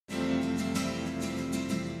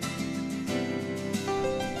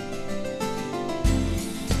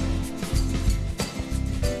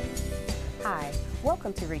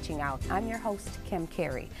welcome to Reaching Out. I'm your host, Kim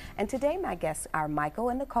Carey, and today my guests are Michael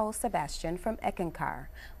and Nicole Sebastian from Eckankar.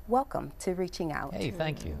 Welcome to Reaching Out. Hey,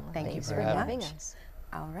 thank you. Thank you for very having much. us.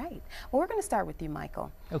 All right. Well, we're going to start with you,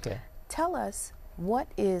 Michael. Okay. Tell us, what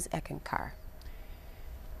is Eckankar?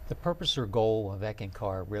 The purpose or goal of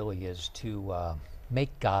Eckankar really is to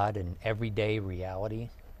make God an everyday reality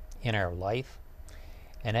in our life.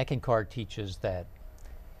 And Eckankar teaches that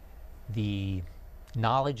the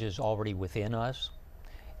knowledge is already within us,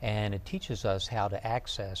 and it teaches us how to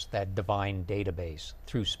access that divine database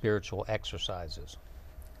through spiritual exercises.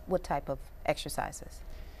 What type of exercises?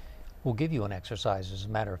 We'll give you an exercise, as a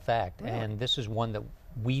matter of fact, Really? and this is one that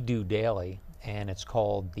we do daily, and it's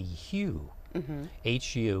called the HU,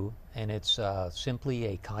 H-U, and it's simply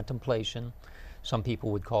a contemplation. Some people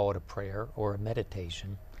would call it a prayer or a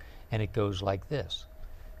meditation, and it goes like this.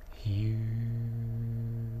 HU,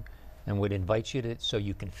 and would invite you to, so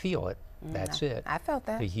you can feel it. That's it. I felt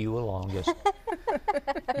that. The HU along. Just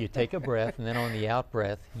you take a breath, and then on the out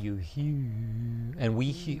breath, you HU, and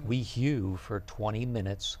we HU for 20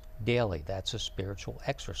 minutes daily. That's a spiritual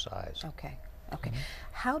exercise. Okay. Okay.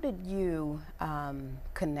 How did you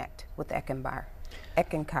connect with Eckankar?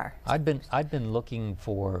 I've been looking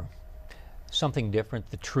for something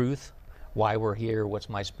different, the truth, why we're here, what's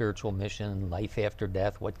my spiritual mission, life after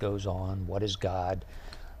death, what goes on, what is God,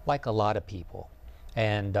 like a lot of people.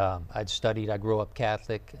 And I grew up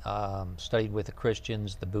Catholic, studied with the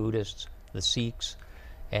Christians, the Buddhists, the Sikhs,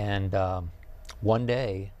 and one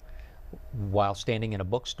day, while standing in a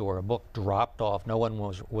bookstore, a book dropped off. No one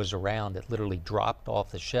was around. It literally dropped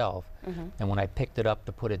off the shelf. And when I picked it up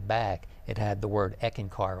to put it back, it had the word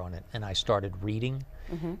Eckankar on it. And I started reading,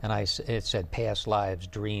 and it said past lives,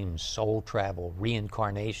 dreams, soul travel,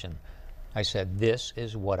 reincarnation. I said, this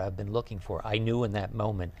is what I've been looking for. I knew in that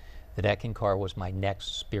moment that Eckankar was my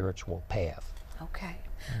next spiritual path. Okay.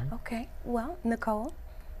 Okay. Well, Nicole,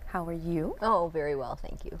 how are you? Oh, very well,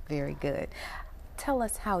 thank you. Very good. Tell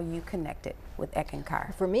us how you connected with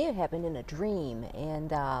Eckankar. For me, it happened in a dream,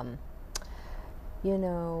 and you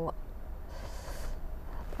know,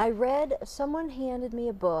 someone handed me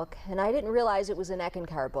a book, and I didn't realize it was an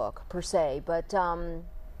Eckankar book per se, but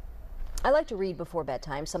I like to read before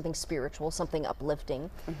bedtime, something spiritual, something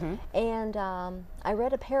uplifting, and I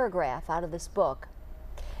read a paragraph out of this book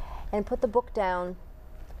and put the book down,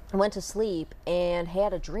 went to sleep, and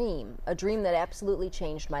had a dream that absolutely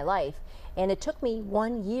changed my life. And it took me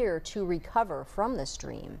 1 year to recover from this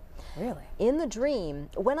dream. Really? In the dream,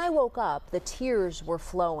 when I woke up, the tears were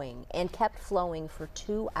flowing and kept flowing for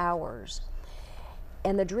 2 hours.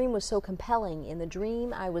 And the dream was so compelling. In the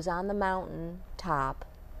dream, I was on the mountain top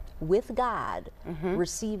with God,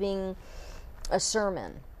 receiving a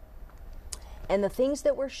sermon. And the things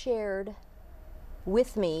that were shared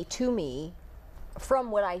with me, to me, from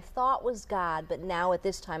what I thought was God, but now at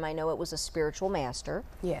this time I know it was a spiritual master.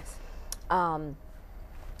 Yes.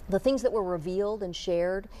 The things that were revealed and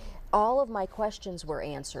shared, all of my questions were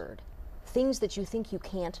answered. Things that you think you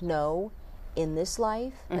can't know in this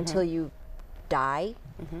life until you die.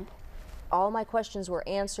 All my questions were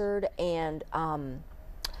answered, and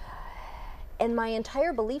my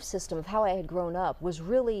entire belief system of how I had grown up was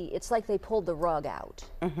really, it's like they pulled the rug out.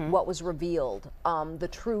 What was revealed, the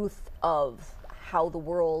truth of how the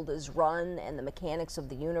world is run and the mechanics of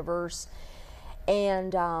the universe.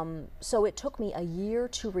 And so it took me a year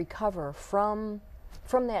to recover from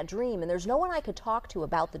that dream, and there's no one I could talk to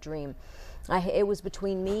about the dream. It was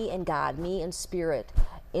between me and God, me and Spirit,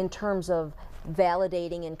 in terms of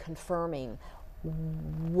validating and confirming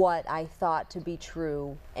what I thought to be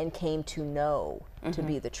true and came to know to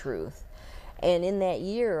be the truth. And in that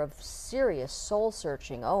year of serious soul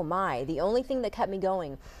searching, oh my, the only thing that kept me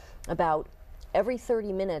going, about every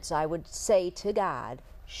 30 minutes I would say to God,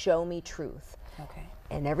 show me truth. Okay.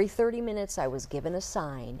 And every 30 minutes I was given a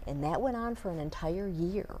sign, and that went on for an entire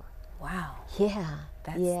year. Wow. Yeah.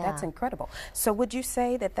 That's incredible. So would you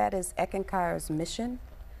say that that is Eckankar's mission?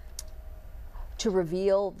 To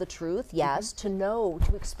reveal the truth, yes. To know,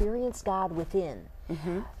 to experience God within.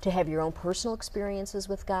 To have your own personal experiences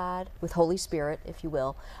with God, with Holy Spirit, if you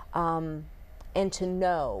will. And to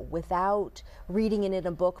know without reading it in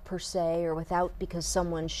a book per se, or without because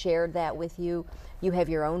someone shared that with you. You have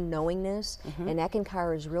your own knowingness, and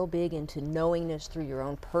Eckankar is real big into knowingness through your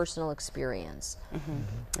own personal experience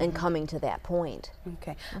and coming to that point.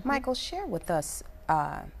 Okay. Michael, share with us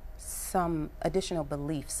some additional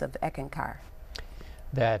beliefs of Eckankar.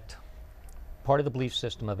 That part of the belief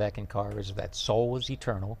system of Eckankar is that soul is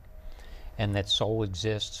eternal, and that soul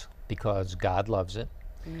exists because God loves it,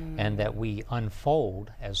 and that we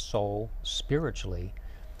unfold as soul spiritually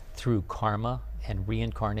through karma and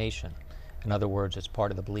reincarnation. In other words, it's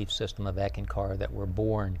part of the belief system of Eckankar that we're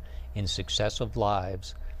born in successive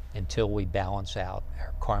lives until we balance out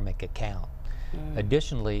our karmic account.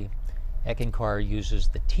 Additionally, Eckankar uses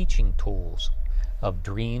the teaching tools of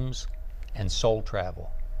dreams and soul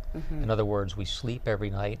travel. In other words, we sleep every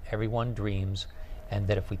night, everyone dreams, and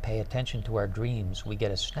that if we pay attention to our dreams, we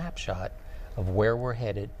get a snapshot of where we're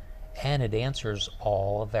headed, and it answers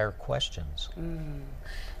all of our questions.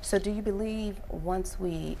 So do you believe once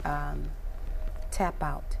we tap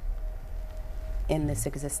out in this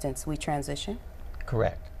existence, we transition?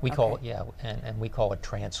 Correct. We call it, and we call it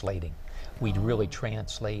translating. We really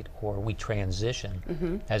translate, or we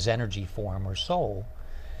transition as energy form or soul,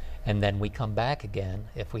 and then we come back again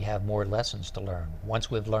if we have more lessons to learn.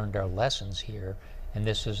 Once we've learned our lessons here, and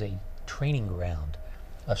this is a training ground,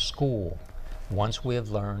 a school, once we have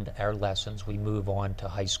learned our lessons, we move on to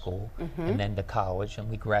high school and then to college, and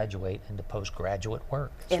we graduate into postgraduate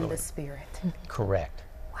work. In the spirit. Correct.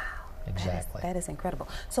 Wow. Exactly. That is incredible.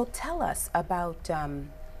 So tell us about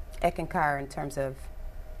Eckankar in terms of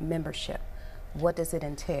membership. What does it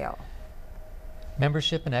entail?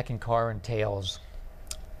 Membership in Eckankar entails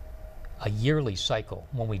a yearly cycle.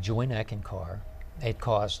 When we join Eckankar, it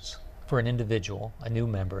costs, for an individual, a new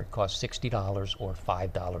member, it costs $60 or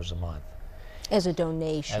 $5 a month. As a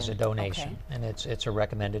donation. As a donation. Okay. And it's a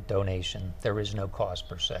recommended donation. There is no cost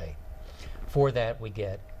per se. For that, we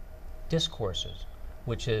get discourses,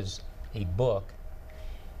 which is a book,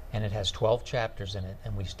 and it has 12 chapters in it,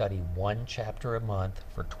 and we study one chapter a month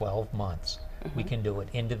for 12 months. We can do it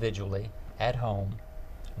individually, at home,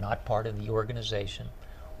 not part of the organization,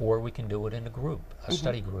 or we can do it in a group, a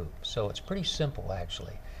study group. So it's pretty simple,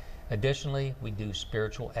 actually. Additionally, we do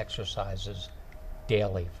spiritual exercises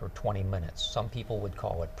daily for 20 minutes. Some people would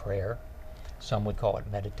call it prayer. Some would call it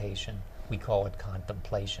meditation. We call it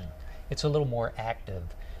contemplation. It's a little more active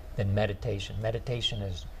than meditation. Meditation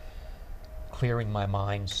is clearing my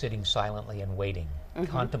mind, sitting silently and waiting.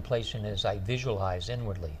 Contemplation is I visualize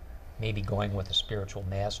inwardly, maybe going with a spiritual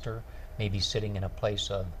master, maybe sitting in a place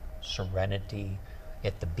of serenity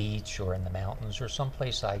at the beach or in the mountains, or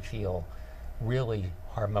someplace I feel really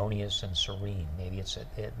harmonious and serene. Maybe it's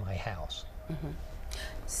at my house.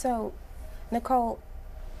 So, Nicole,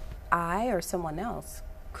 I or someone else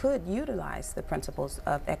could utilize the principles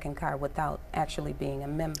of Eckankar without actually being a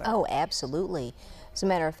member. Oh, absolutely. As a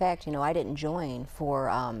matter of fact, you know, I didn't join for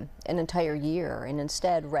an entire year, and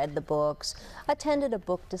instead read the books, attended a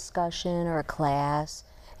book discussion or a class,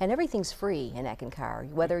 and everything's free in Eckankar.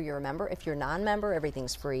 Whether you're a member, if you're a non-member,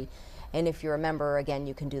 everything's free. And if you're a member, again,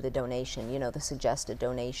 you can do the donation, you know, the suggested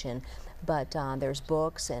donation. But there's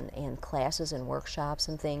books and classes and workshops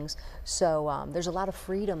and things. So there's a lot of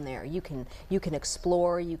freedom there. You can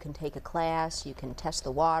explore, you can take a class, you can test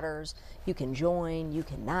the waters, you can join, you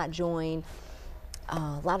can not join.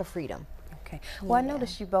 A lot of freedom. Okay. Well, I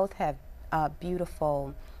noticed you both have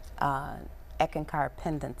beautiful Eckankar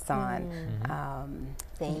pendants on.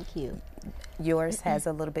 Thank you. Yours has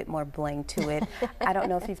a little bit more bling to it. I don't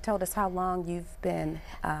know if you've told us how long you've been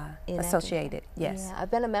associated. Yes. Yeah,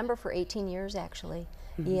 I've been a member for 18 years, actually.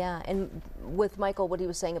 Yeah, and with Michael, what he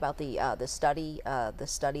was saying about the the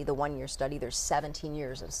 1-year study, there's 17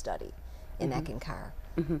 years of study in Eckankar.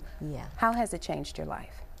 Yeah. How has it changed your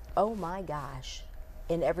life? Oh my gosh,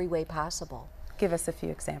 in every way possible. Give us a few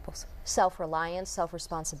examples. Self-reliance,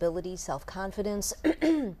 self-responsibility, self-confidence,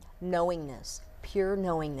 knowingness, pure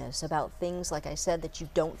knowingness about things, like I said, that you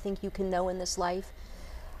don't think you can know in this life.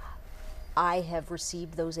 I have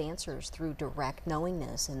received those answers through direct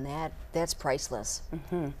knowingness, and that's priceless.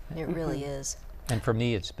 It really is. And for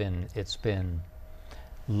me, it's been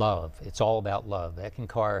love. It's all about love.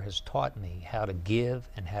 Eckankar has taught me how to give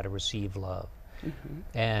and how to receive love.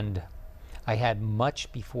 And I had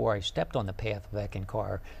much before I stepped on the path of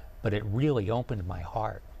Eckankar, but it really opened my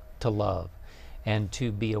heart to love and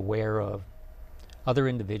to be aware of other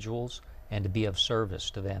individuals and to be of service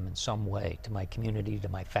to them in some way, to my community, to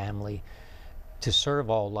my family, to serve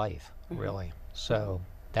all life, really. So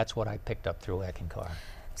that's what I picked up through Eckankar.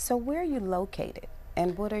 So where are you located,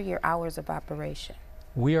 and what are your hours of operation?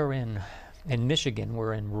 We are in Michigan.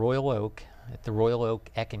 We're in Royal Oak, at the Royal Oak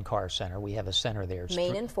Eckankar Center. We have a center there.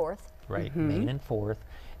 Main and 4th. Right, Main and 4th.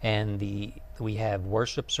 And we have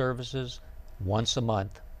worship services once a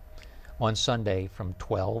month on Sunday from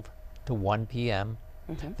 12 to 1 p.m.,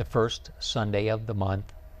 the first Sunday of the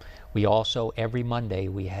month. We also, every Monday,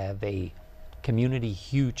 we have a community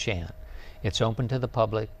hue chant. It's open to the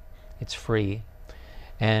public, it's free,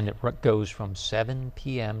 and it goes from 7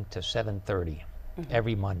 p.m. to 7:30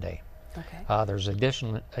 every Monday. Okay.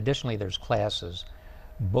 Additionally, there's classes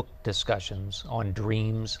book discussions on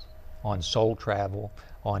dreams, on soul travel,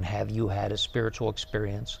 on have you had a spiritual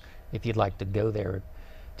experience. If you'd like to go there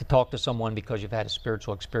to talk to someone because you've had a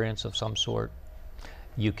spiritual experience of some sort,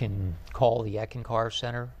 you can call the Eckankar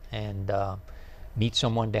Center and meet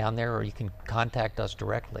someone down there, or you can contact us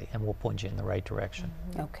directly and we'll point you in the right direction.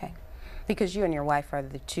 Okay. Because you and your wife are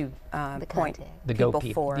the two point The people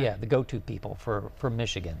people, for... yeah, the go-to people for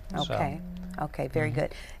Michigan. Okay. Okay, very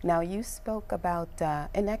good. Now, you spoke about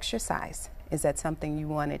an exercise. Is that something you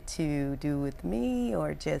wanted to do with me,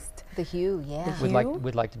 or just... The hue, yeah. The hue?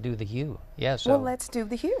 We'd like to do the hue. Yeah, so... Well, let's do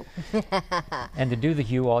the hue. And to do the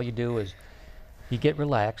hue, all you do is you get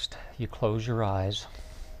relaxed, you close your eyes,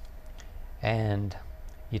 and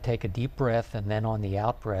you take a deep breath, and then on the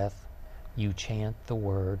out breath, you chant the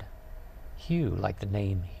word hue, like the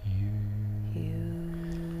name hue. Hue.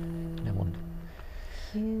 And then we'll,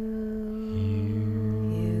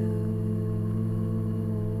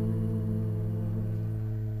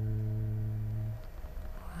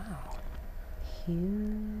 Wow.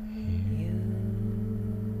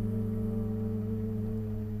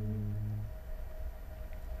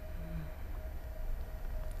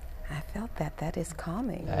 I felt that. That is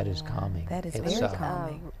calming. that is calming. That is It's, very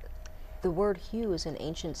calming. The word hue is an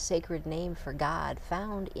ancient sacred name for God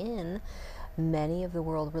found in many of the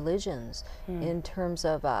world religions. In terms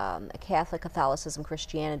of Catholic, Catholicism,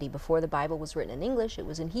 Christianity, before the Bible was written in English, it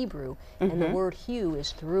was in Hebrew, and the word hue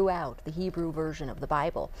is throughout the Hebrew version of the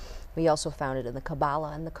Bible. We also found it in the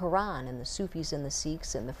Kabbalah and the Quran, and the Sufis and the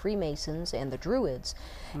Sikhs and the Freemasons and the Druids,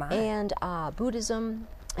 and Buddhism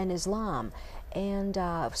and Islam. And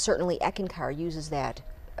certainly Eckankar uses that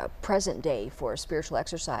present day for a spiritual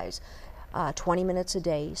exercise. 20 minutes a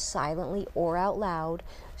day, silently or out loud,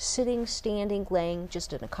 sitting, standing, laying,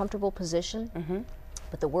 just in a comfortable position.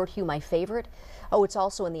 But the word hue, my favorite, it's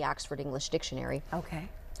also in the Oxford English Dictionary. Okay.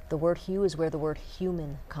 The word hue is where the word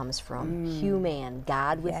human comes from. Human,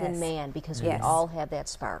 God within man, because we all have that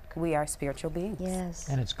spark. We are spiritual beings. Yes.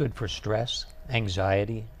 And it's good for stress,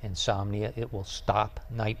 anxiety, insomnia. It will stop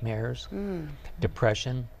nightmares,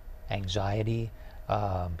 depression, anxiety,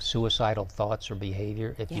 suicidal thoughts or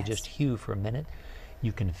behavior. If you just hue for a minute,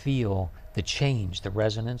 you can feel the change, the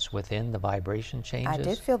resonance within, the vibration changes. I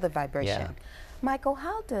did feel the vibration. Yeah. Michael,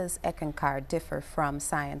 how does Eckankar differ from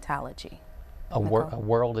Scientology? A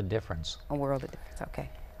world of difference. A world of difference, okay.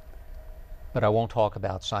 But I won't talk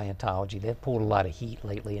about Scientology. They've pulled a lot of heat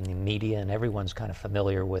lately in the media, and everyone's kind of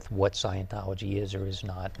familiar with what Scientology is or is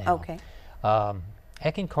not now. Okay.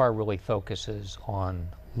 Eckankar really focuses on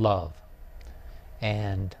love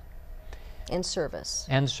and service.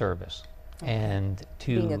 and service, and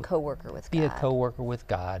to Being a co-worker with be God. a co-worker with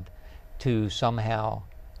God, to somehow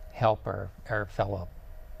help our fellow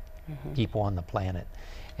people on the planet,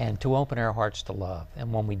 and to open our hearts to love.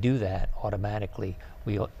 And when we do that, automatically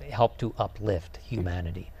we help to uplift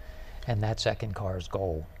humanity, and that's Eckankar's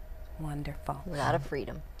goal. Wonderful. A lot of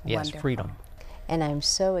freedom. Yes, Wonderful. freedom. And I'm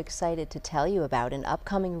so excited to tell you about an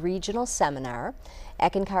upcoming regional seminar.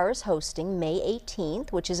 Eckankar is hosting May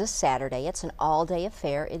 18th, which is a Saturday. It's an all-day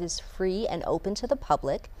affair. It is free and open to the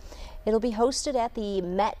public. It'll be hosted at the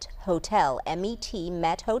Met Hotel, M-E-T,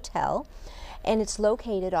 Met Hotel, and it's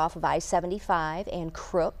located off of I-75 and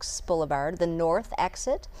Crooks Boulevard, the north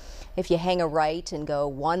exit. If you hang a right and go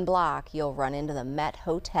 1 block, you'll run into the Met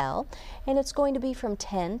Hotel, and it's going to be from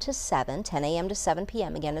 10 to 7, 10 a.m. to 7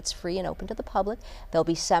 p.m. Again, it's free and open to the public. There'll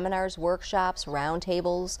be seminars, workshops,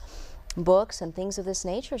 roundtables, books, and things of this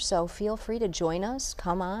nature, so feel free to join us.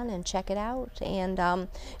 Come on and check it out. And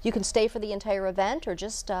you can stay for the entire event or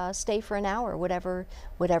just stay for an hour, whatever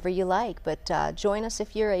you like. But join us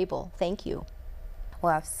if you're able. Thank you.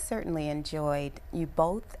 Well, I've certainly enjoyed you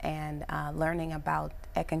both and learning about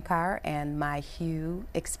Eckankar and my hue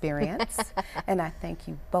experience. And I thank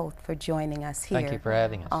you both for joining us here. Thank you for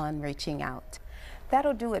having us. On Reaching Out.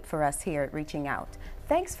 That'll do it for us here at Reaching Out.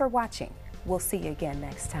 Thanks for watching. We'll see you again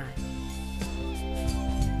next time.